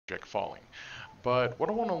object falling. But what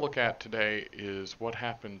I want to look at today is what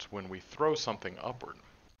happens when we throw something upward.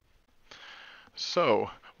 So,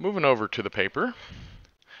 moving over to the paper,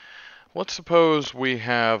 let's suppose we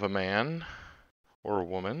have a man or a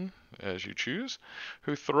woman, as you choose,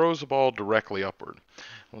 who throws a ball directly upward.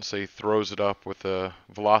 Let's say he throws it up with a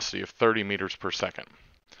velocity of 30 meters per second.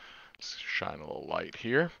 Let's shine a little light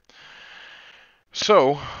here.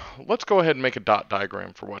 So let's go ahead and make a dot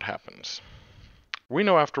diagram for what happens. We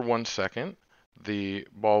know after 1 second the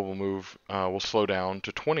ball will slow down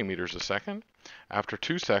to 20 meters a second. After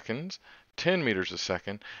 2 seconds, 10 meters a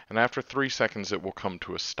second, and after 3 seconds it will come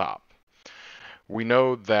to a stop. We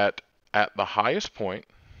know that at the highest point,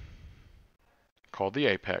 called the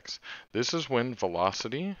apex, this is when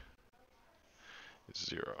velocity is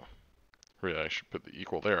 0. Really, I should put the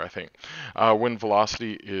equal there, I think. When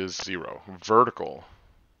velocity is 0. Vertical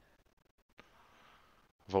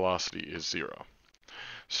velocity is 0.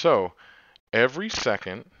 So, every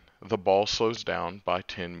second, the ball slows down by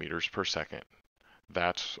 10 meters per second.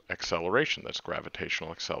 That's acceleration, that's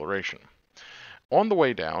gravitational acceleration. On the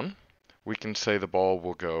way down, we can say the ball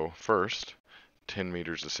will go first 10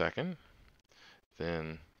 meters a second,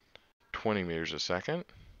 then 20 meters a second,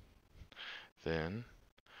 then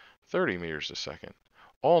 30 meters a second.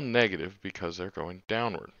 All negative because they're going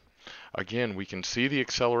downward. Again, we can see the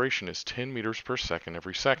acceleration is 10 meters per second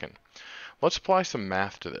every second. Let's apply some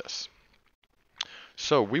math to this.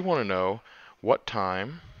 So we want to know what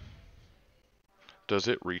time does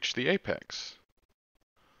it reach the apex?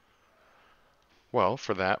 Well,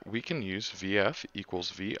 for that we can use Vf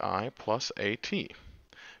equals Vi plus At.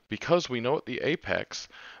 Because we know at the apex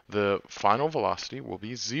the final velocity will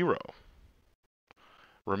be 0.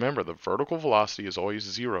 Remember, the vertical velocity is always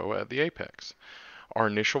 0 at the apex. Our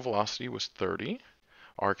initial velocity was 30.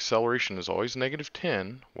 Our acceleration is always negative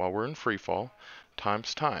 10 while we're in free fall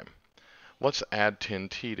times time. Let's add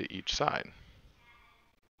 10t to each side.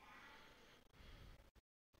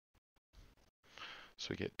 So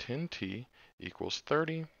we get 10t equals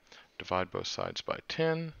 30. Divide both sides by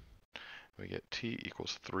 10. We get t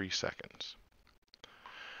equals 3 seconds.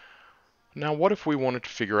 Now what if we wanted to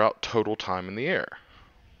figure out total time in the air?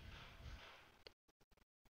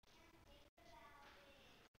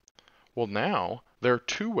 Well, now there are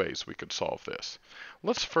 2 ways we could solve this.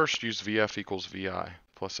 Let's first use Vf equals Vi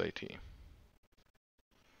plus At.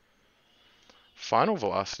 Final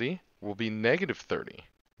velocity will be negative 30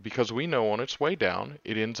 because we know on its way down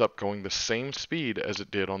it ends up going the same speed as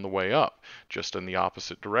it did on the way up, just in the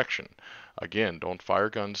opposite direction. Again, don't fire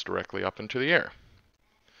guns directly up into the air.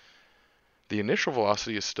 The initial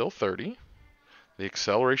velocity is still 30. The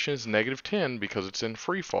acceleration is negative 10 because it's in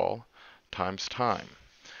free fall times time.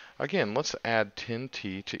 Again, let's add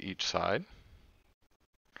 10t to each side.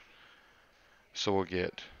 So we'll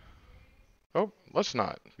get, oh, let's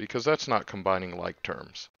not, because that's not combining like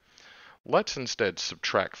terms. Let's instead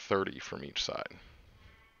subtract 30 from each side.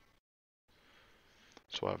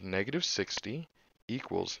 So I have negative 60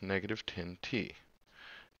 equals negative 10t.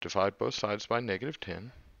 Divide both sides by negative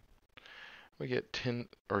 10. We get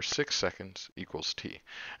 6 seconds equals t.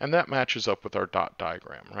 And that matches up with our dot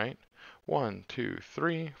diagram, right? 1, 2,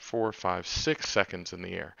 3, 4, 5, 6 seconds in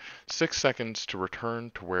the air. 6 seconds to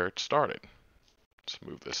return to where it started. Let's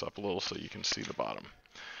move this up a little so you can see the bottom.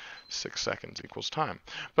 6 seconds equals time.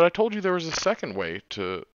 But I told you there was a second way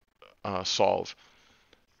to solve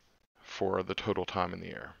for the total time in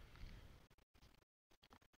the air.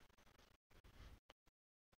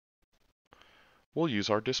 We'll use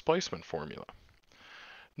our displacement formula.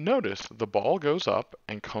 Notice the ball goes up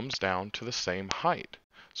and comes down to the same height.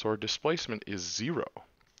 So our displacement is 0.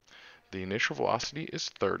 The initial velocity is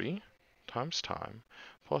 30 times time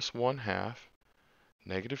plus 1/2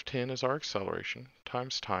 negative 10 is our acceleration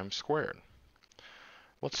times time squared.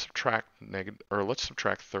 Let's subtract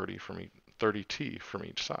 30 from 30t from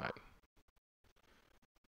each side.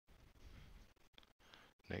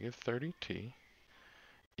 Negative 30t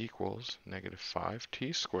equals negative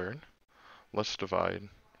 5t squared. Let's divide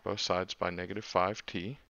both sides by negative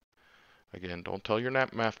 5t. Again, don't tell your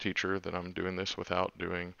math teacher that I'm doing this without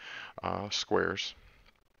doing squares.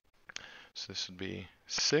 So this would be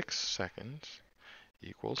 6 seconds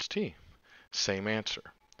equals t. Same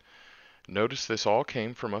answer. Notice this all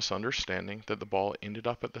came from us understanding that the ball ended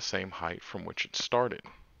up at the same height from which it started.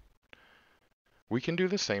 We can do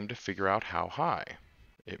the same to figure out how high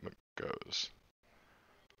it goes.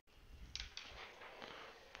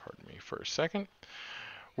 Pardon me for a second.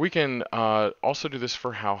 We can also do this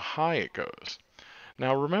for how high it goes.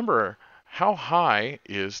 Now remember, how high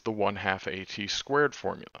is the 1/2 AT squared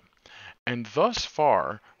formula. And thus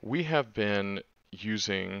far, we have been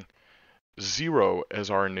using 0 as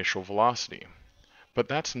our initial velocity. But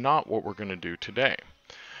that's not what we're going to do today.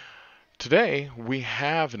 Today, we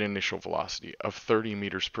have an initial velocity of 30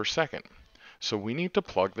 meters per second. So we need to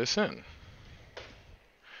plug this in.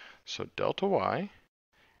 So delta y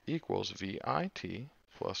equals VIT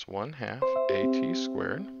plus 1/2 AT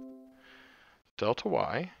squared. Delta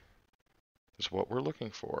y is what we're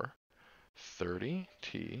looking for.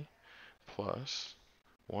 30t plus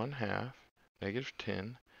 1/2 negative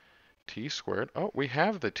 10 t squared. Oh, we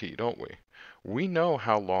have the t, don't we? We know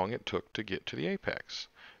how long it took to get to the apex.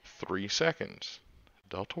 3 seconds.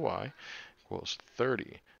 Delta y equals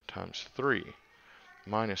 30 times 3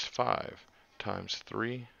 minus 5 times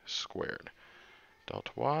 3 squared.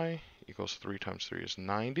 Delta y equals 3 times 3 is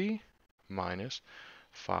 90 minus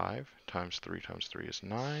 5 times 3 times 3 is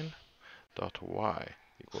 9. Delta y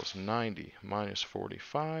equals 90 minus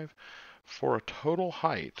 45 for a total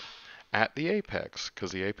height at the apex,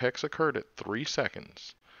 because the apex occurred at 3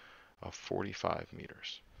 seconds, of 45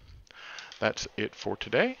 meters. That's it for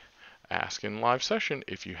today. Ask in live session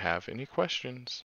if you have any questions.